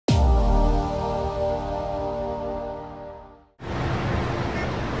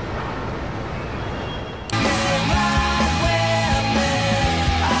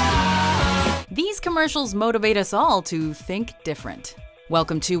commercials motivate us all to think different.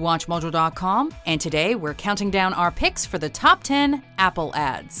 Welcome to WatchMojo.com, and today we're counting down our picks for the top 10 Apple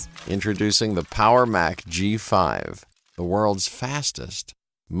ads. Introducing the Power Mac G5, the world's fastest,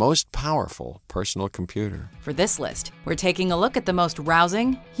 most powerful personal computer. For this list, we're taking a look at the most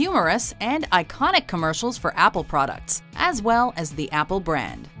rousing, humorous, and iconic commercials for Apple products, as well as the Apple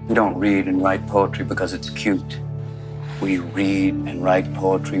brand. We don't read and write poetry because it's cute. We read and write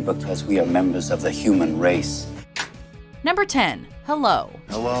poetry because we are members of the human race. Number 10. Hello.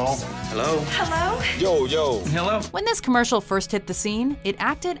 Hello. Hello. Hello? Yo, yo. Hello? When this commercial first hit the scene, it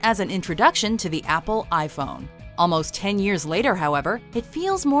acted as an introduction to the Apple iPhone. Almost 10 years later, however, it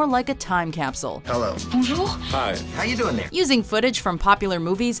feels more like a time capsule. Hello. Bonjour. Hi. How you doing there? Using footage from popular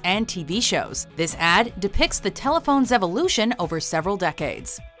movies and TV shows, this ad depicts the telephone's evolution over several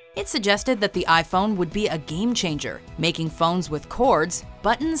decades. It suggested that the iPhone would be a game changer, making phones with cords,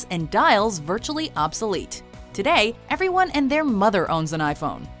 buttons, and dials virtually obsolete. Today, everyone and their mother owns an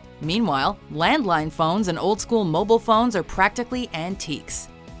iPhone. Meanwhile, landline phones and old-school mobile phones are practically antiques.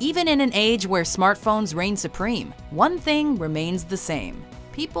 Even in an age where smartphones reign supreme, one thing remains the same.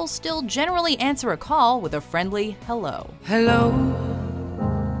 People still generally answer a call with a friendly hello. Hello,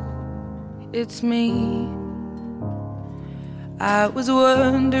 it's me. I was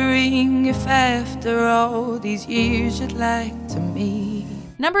wondering if after all these years you'd like to meet.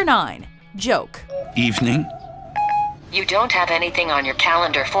 Number 9. Joke. Evening. You don't have anything on your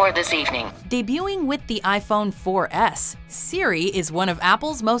calendar for this evening. Debuting with the iPhone 4S, Siri is one of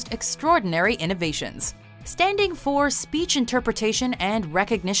Apple's most extraordinary innovations. Standing for Speech Interpretation and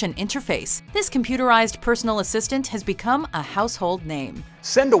Recognition Interface, this computerized personal assistant has become a household name.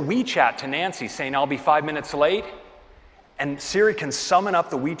 Send a WeChat to Nancy saying I'll be 5 minutes late, and Siri can summon up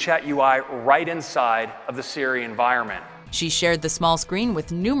the WeChat UI right inside of the Siri environment. She shared the small screen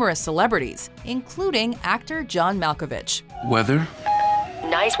with numerous celebrities, including actor John Malkovich. Weather.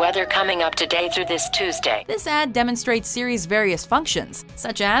 Nice weather coming up today through this Tuesday. This ad demonstrates Siri's various functions,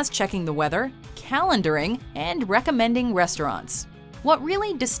 such as checking the weather, calendaring, and recommending restaurants. What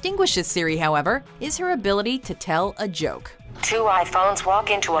really distinguishes Siri, however, is her ability to tell a joke. 2 iPhones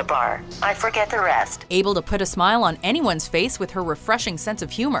walk into a bar. I forget the rest. Able to put a smile on anyone's face with her refreshing sense of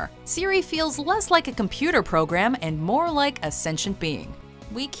humor, Siri feels less like a computer program and more like a sentient being.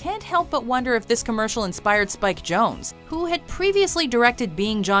 We can't help but wonder if this commercial inspired Spike Jonze, who had previously directed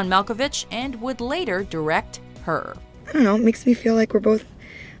Being John Malkovich and would later direct Her. I don't know, it makes me feel like we're both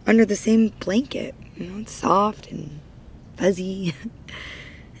under the same blanket. You know, it's soft and fuzzy,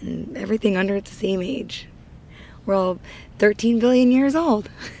 and everything under it's the same age. We're all 13 billion years old.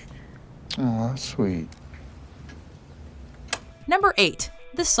 Oh, that's sweet. Number 8.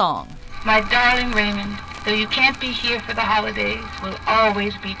 The Song. My darling Raymond, though you can't be here for the holidays, we'll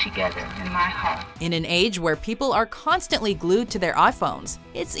always be together in my heart. In an age where people are constantly glued to their iPhones,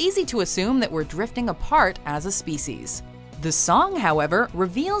 it's easy to assume that we're drifting apart as a species. The song, however,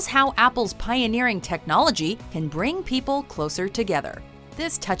 reveals how Apple's pioneering technology can bring people closer together.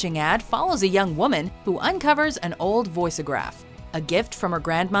 This touching ad follows a young woman who uncovers an old voiceograph. A gift from her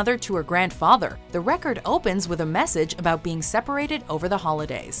grandmother to her grandfather, the record opens with a message about being separated over the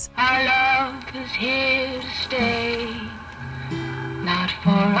holidays. Our love is here to stay, not for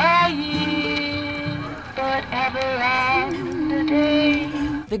a year, but ever and a day.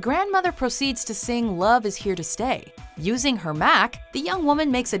 The grandmother proceeds to sing Love is Here to Stay. Using her Mac, the young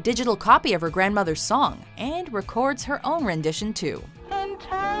woman makes a digital copy of her grandmother's song and records her own rendition too.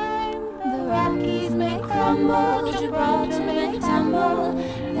 The Rockies may crumble, Gibraltar may tumble,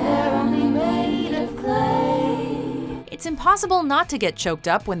 they're only made of clay. It's impossible not to get choked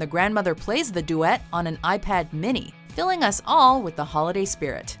up when the grandmother plays the duet on an iPad mini, filling us all with the holiday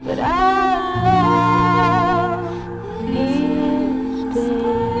spirit. But I love you still.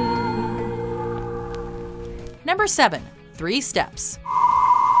 Number 7. 3 Steps.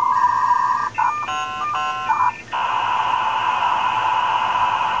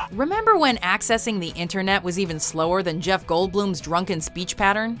 Remember when accessing the internet was even slower than Jeff Goldblum's drunken speech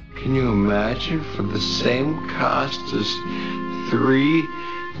pattern? Can you imagine for the same cost as 3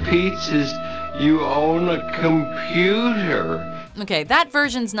 pizzas, you own a computer? Okay, that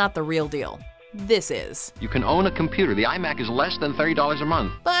version's not the real deal. This is. You can own a computer. The iMac is less than $30 a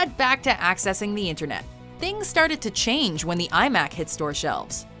month. But back to accessing the internet. Things started to change when the iMac hit store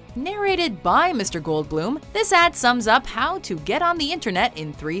shelves. Narrated by Mr. Goldblum, this ad sums up how to get on the internet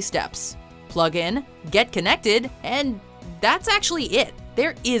in 3 steps. Plug in, get connected, and that's actually it.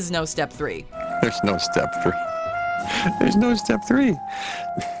 There is no step 3. There's no step 3. There's no step 3.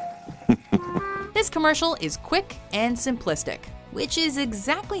 This commercial is quick and simplistic. which is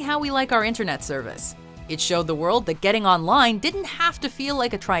exactly how we like our internet service. It showed the world that getting online didn't have to feel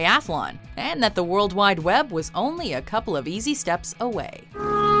like a triathlon, and that the World Wide Web was only a couple of easy steps away.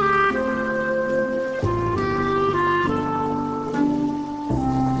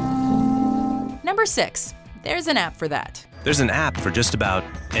 Number 6. There's an app for that. There's an app for just about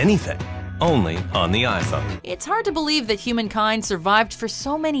anything, only on the iPhone. It's hard to believe that humankind survived for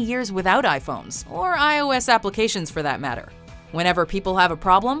so many years without iPhones, or iOS applications for that matter. Whenever people have a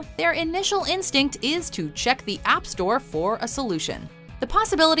problem, their initial instinct is to check the App Store for a solution. The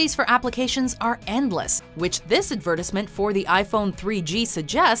possibilities for applications are endless, which this advertisement for the iPhone 3G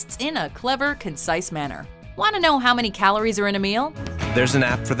suggests in a clever, concise manner. Want to know how many calories are in a meal? There's an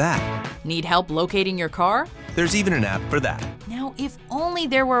app for that. Need help locating your car? There's even an app for that. Now, if only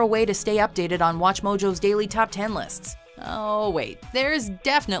there were a way to stay updated on WatchMojo's daily top 10 lists. Oh wait, there's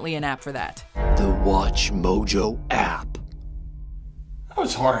definitely an app for that. The WatchMojo app. That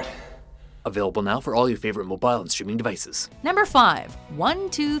was hard. Available now for all your favorite mobile and streaming devices. Number 5. 1,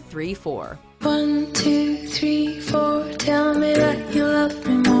 2, 3, 4. 1, 2, 3, 4. Tell me that you love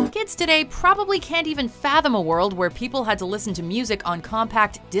me more. Kids today probably can't even fathom a world where people had to listen to music on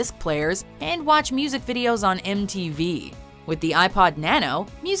compact disc players and watch music videos on MTV. With the iPod Nano,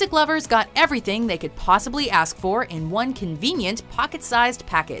 music lovers got everything they could possibly ask for in one convenient, pocket-sized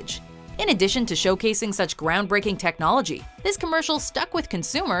package. In addition to showcasing such groundbreaking technology, this commercial stuck with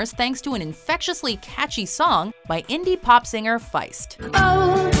consumers thanks to an infectiously catchy song by indie pop singer Feist.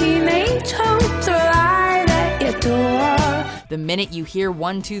 Oh, teenage hopes are right at your door. The minute you hear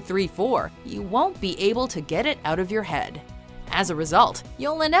 1, 2, 3, 4, you won't be able to get it out of your head. As a result,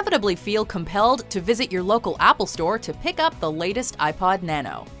 you'll inevitably feel compelled to visit your local Apple store to pick up the latest iPod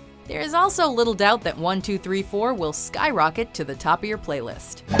Nano. There is also little doubt that 1, 2, 3, 4 will skyrocket to the top of your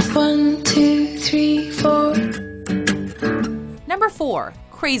playlist. 1, 2, 3, 4. Number 4.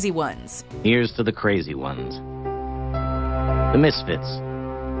 Crazy Ones. Here's to the crazy ones. The misfits.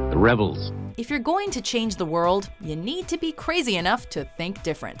 The rebels. If you're going to change the world, you need to be crazy enough to think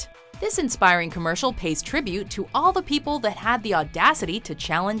different. This inspiring commercial pays tribute to all the people that had the audacity to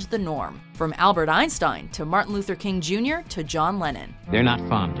challenge the norm, from Albert Einstein to Martin Luther King Jr. to John Lennon. They're not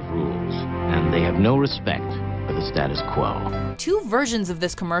fond of rules, and they have no respect for the status quo. 2 versions of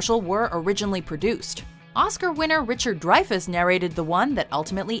this commercial were originally produced. Oscar winner Richard Dreyfuss narrated the one that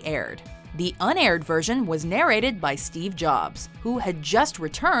ultimately aired. The unaired version was narrated by Steve Jobs, who had just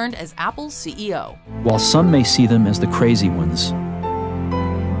returned as Apple's CEO. While some may see them as the crazy ones,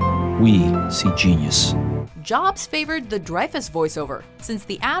 we see genius. Jobs favored the Dreyfuss voiceover, since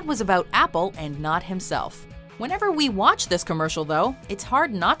the ad was about Apple and not himself. Whenever we watch this commercial, though, it's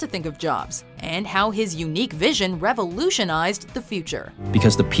hard not to think of Jobs and how his unique vision revolutionized the future.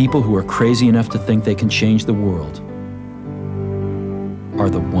 Because the people who are crazy enough to think they can change the world are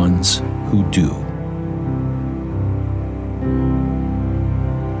the ones who do.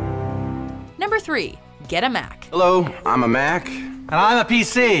 Number 3. Get a Mac. Hello, I'm a Mac. And I'm a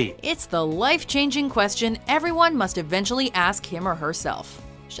PC. It's the life-changing question everyone must eventually ask him or herself.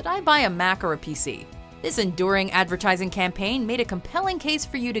 Should I buy a Mac or a PC? This enduring advertising campaign made a compelling case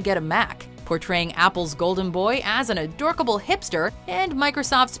for you to get a Mac, portraying Apple's golden boy as an adorkable hipster and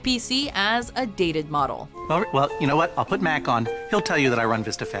Microsoft's PC as a dated model. Well, you know what? I'll put Mac on. He'll tell you that I run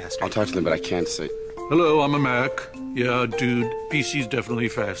Vista faster. I'll talk to them, but I can't say. Hello, I'm a Mac. Yeah, dude, PC's definitely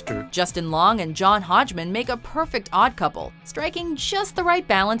faster. Justin Long and John Hodgman make a perfect odd couple, striking just the right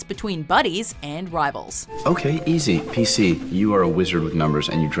balance between buddies and rivals. Okay, easy. PC, you are a wizard with numbers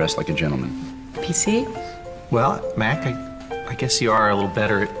and you dress like a gentleman. PC? Well, Mac, I guess you are a little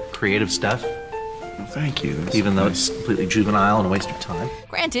better at creative stuff. Well, thank you. Even though it's completely juvenile and a waste of time.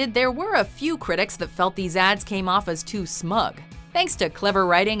 Granted, there were a few critics that felt these ads came off as too smug. Thanks to clever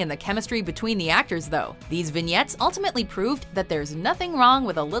writing and the chemistry between the actors, though, these vignettes ultimately proved that there's nothing wrong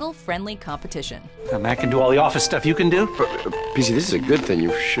with a little friendly competition. Now, Mac can do all the office stuff you can do. But, PC, this is a good thing.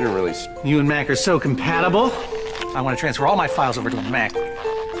 You shouldn't really... You and Mac are so compatible. I want to transfer all my files over to a Mac.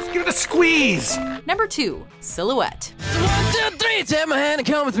 Just give it a squeeze. Number 2. Silhouette. 1, 2, 3, take my hand and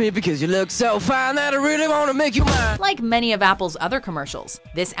come with me because you look so fine that I really want to make you mine. Like many of Apple's other commercials,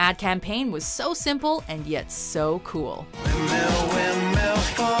 this ad campaign was so simple and yet so cool. Windmill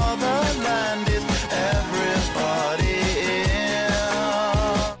for the land is everybody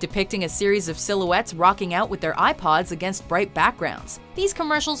in. Depicting a series of silhouettes rocking out with their iPods against bright backgrounds, these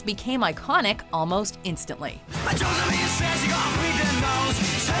commercials became iconic almost instantly.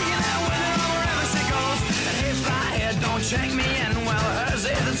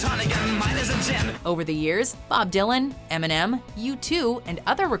 Over the years, Bob Dylan, Eminem, U2, and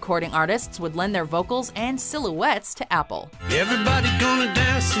other recording artists would lend their vocals and silhouettes to Apple. Everybody gonna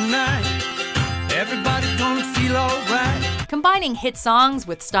dance tonight. Everybody gonna feel alright. Combining hit songs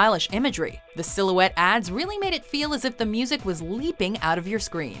with stylish imagery, the silhouette ads really made it feel as if the music was leaping out of your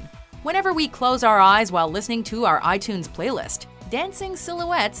screen. Whenever we close our eyes while listening to our iTunes playlist, dancing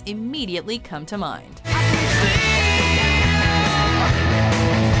silhouettes immediately come to mind.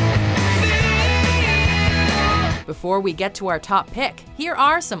 Before we get to our top pick, here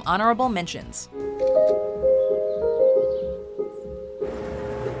are some honorable mentions.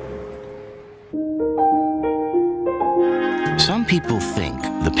 Some people think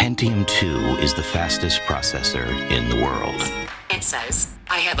the Pentium 2 is the fastest processor in the world. It says,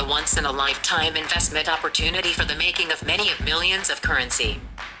 I have a once-in-a-lifetime investment opportunity for the making of many of millions of currency.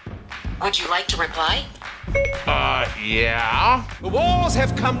 Would you like to reply? Yeah. The walls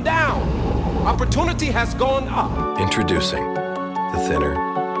have come down. Opportunity has gone up. Introducing the thinner,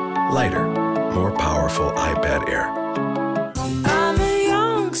 lighter, more powerful iPad Air. I'm a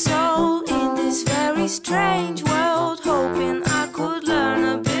young soul in this very strange world, hoping I could learn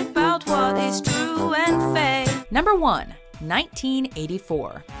a bit about what is true and fake. Number 1.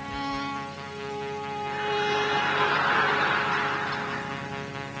 1984.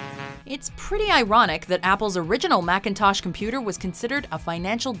 It's pretty ironic that Apple's original Macintosh computer was considered a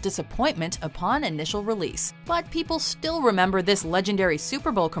financial disappointment upon initial release, but people still remember this legendary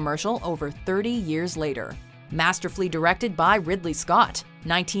Super Bowl commercial over 30 years later. Masterfully directed by Ridley Scott,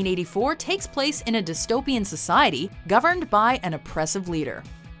 1984 takes place in a dystopian society governed by an oppressive leader.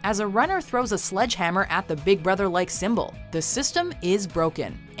 As a runner throws a sledgehammer at the Big Brother-like symbol, the system is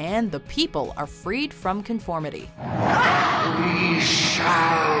broken, and the people are freed from conformity. We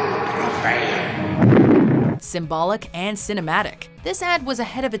shall prevail. Symbolic and cinematic, this ad was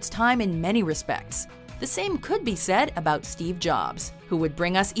ahead of its time in many respects. The same could be said about Steve Jobs, who would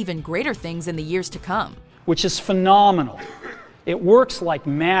bring us even greater things in the years to come. Which is phenomenal. It works like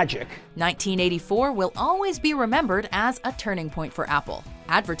magic. 1984 will always be remembered as a turning point for Apple,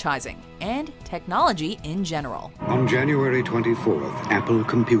 advertising, and technology in general. On January 24th, Apple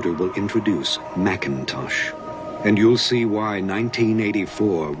Computer will introduce Macintosh. And you'll see why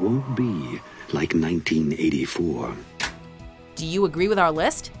 1984 won't be like 1984. Do you agree with our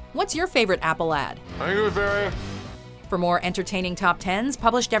list? What's your favorite Apple ad? Thank you, Barry. For more entertaining top 10s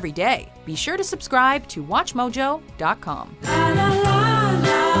published every day, be sure to subscribe to WatchMojo.com.